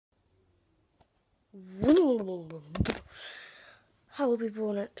Hello people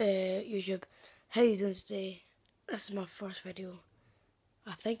on YouTube, how you doing today? This is my first video,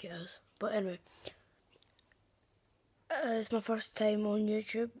 I think it is, but anyway, it's my first time on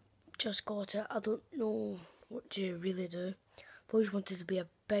YouTube, just got it, I don't know what to really do. I've always wanted to be a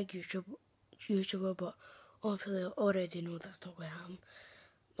big YouTuber, but obviously I already know that's not going to happen.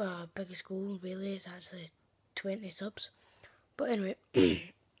 My biggest goal really is actually 20 subs, but anyway,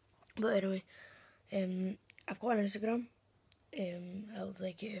 I've got an Instagram. I would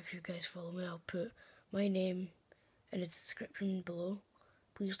like it if you guys follow me. I'll put my name in the description below.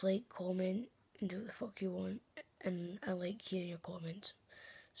 Please like, comment, and do what the fuck you want. And I like hearing your comments.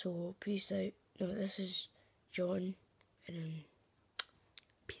 So peace out. No, this is John, and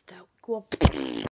peace out. Go up.